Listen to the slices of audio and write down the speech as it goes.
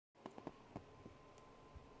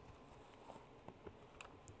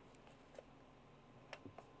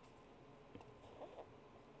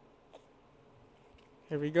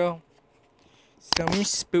Here we go. Something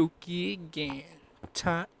spooky again.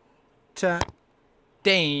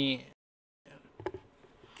 Damn.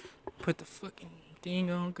 Put the fucking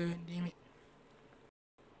thing on, good damn it.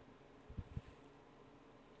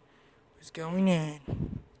 What's going on?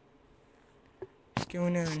 What's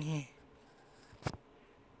going on here?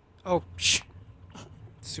 Oh, shh.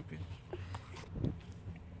 Stupid.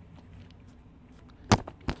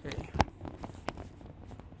 Okay.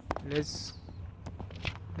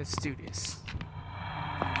 Let's do this.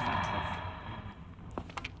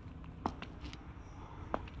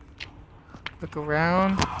 Look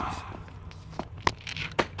around.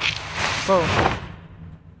 Whoa.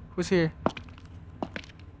 Who's here?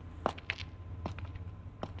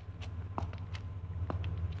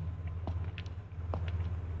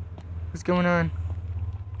 What's going on?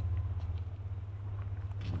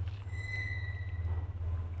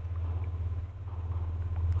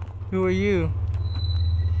 Who are you?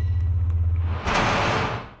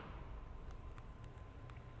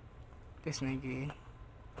 That's not good.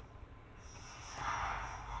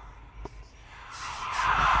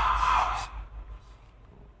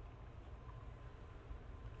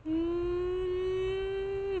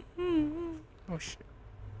 Oh shit.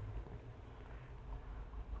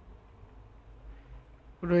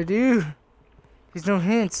 What do I do? There's no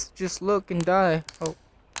hints. Just look and die. Oh.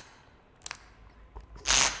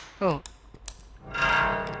 Oh.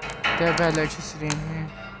 They have bad electricity in here.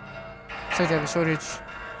 Looks like they have a shortage.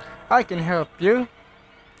 I can help you.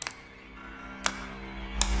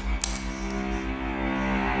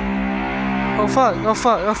 Oh fuck, oh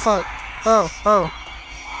fuck, oh fuck. Oh.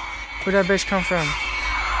 Where'd that bitch come from?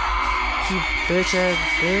 You bitch ass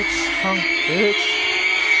bitch, punk bitch.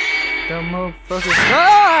 Dumb motherfucker.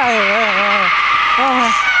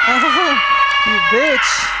 You bitch.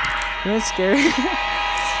 You ain't scary.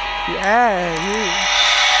 Yeah, you.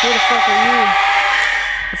 Who the fuck are you?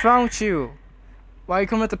 What's wrong with you? Why you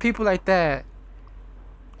come at the people like that?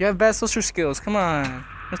 You have bad social skills. Come on.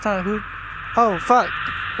 That's not who. Oh fuck.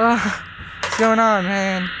 What's going on,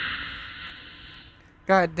 man?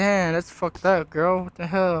 God damn, that's fucked up, girl. What the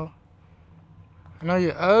hell? I know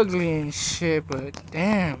you're ugly and shit, but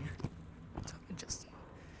damn. What's up, Justin?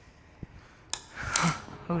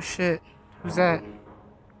 Oh shit. Who's that?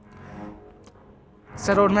 It's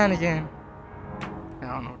that old man again. I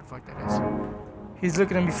don't know what the fuck that is. He's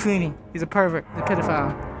looking at me funny. He's a pervert. He's a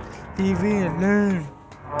pedophile. Leave me alone.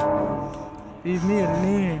 Leave me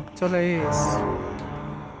alone. That's all I is.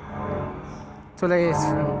 That's all I is.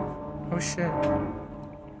 Oh shit.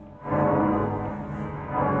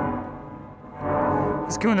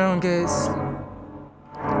 What's going on, guys?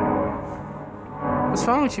 What's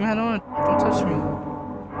wrong with you, man? Don't touch me.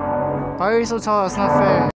 Why are you so tall? It's not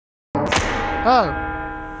fair.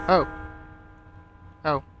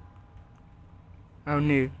 Oh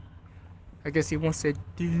no. I guess he wants to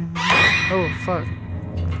do. Oh fuck.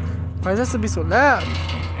 Why does that be so loud?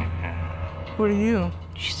 Who are you?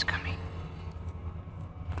 She's coming.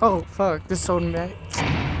 Oh fuck. This old man.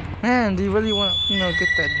 Man, do you really want to, get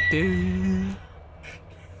that dude?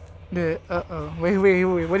 Wait.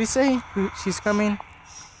 What did he say? She's coming?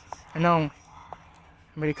 I know.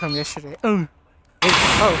 Somebody come yesterday. Oh.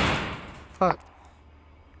 Fuck.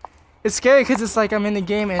 It's scary because it's like I'm in the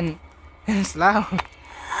game and it's loud.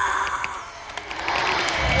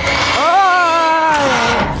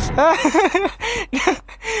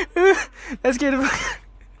 That's good.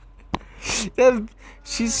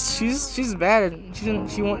 She's bad.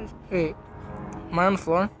 She wants. Wait, am I on the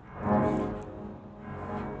floor?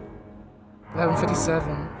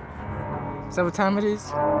 11:57. Is that what time it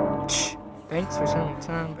is? Thanks for showing the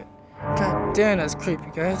time, but god damn, that's creepy,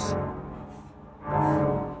 guys.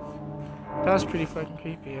 That was pretty fucking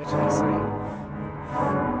creepy, I should say.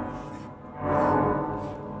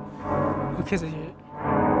 Who cares yet?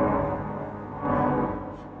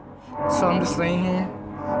 So I'm just laying here.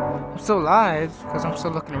 I'm still alive because I'm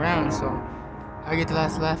still looking around, so I get the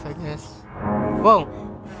last laugh, I guess. Whoa!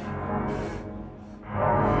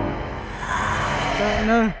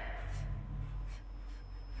 No!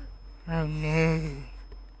 Oh no!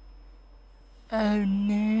 Oh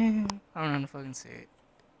no! I don't know how to fucking say it.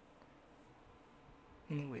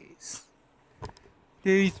 Anyways,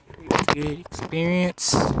 this pretty good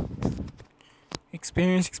experience.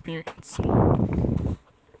 Experience.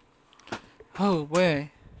 Oh boy,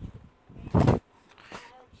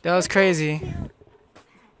 that was crazy.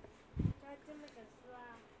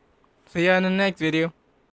 So yeah, in the next video.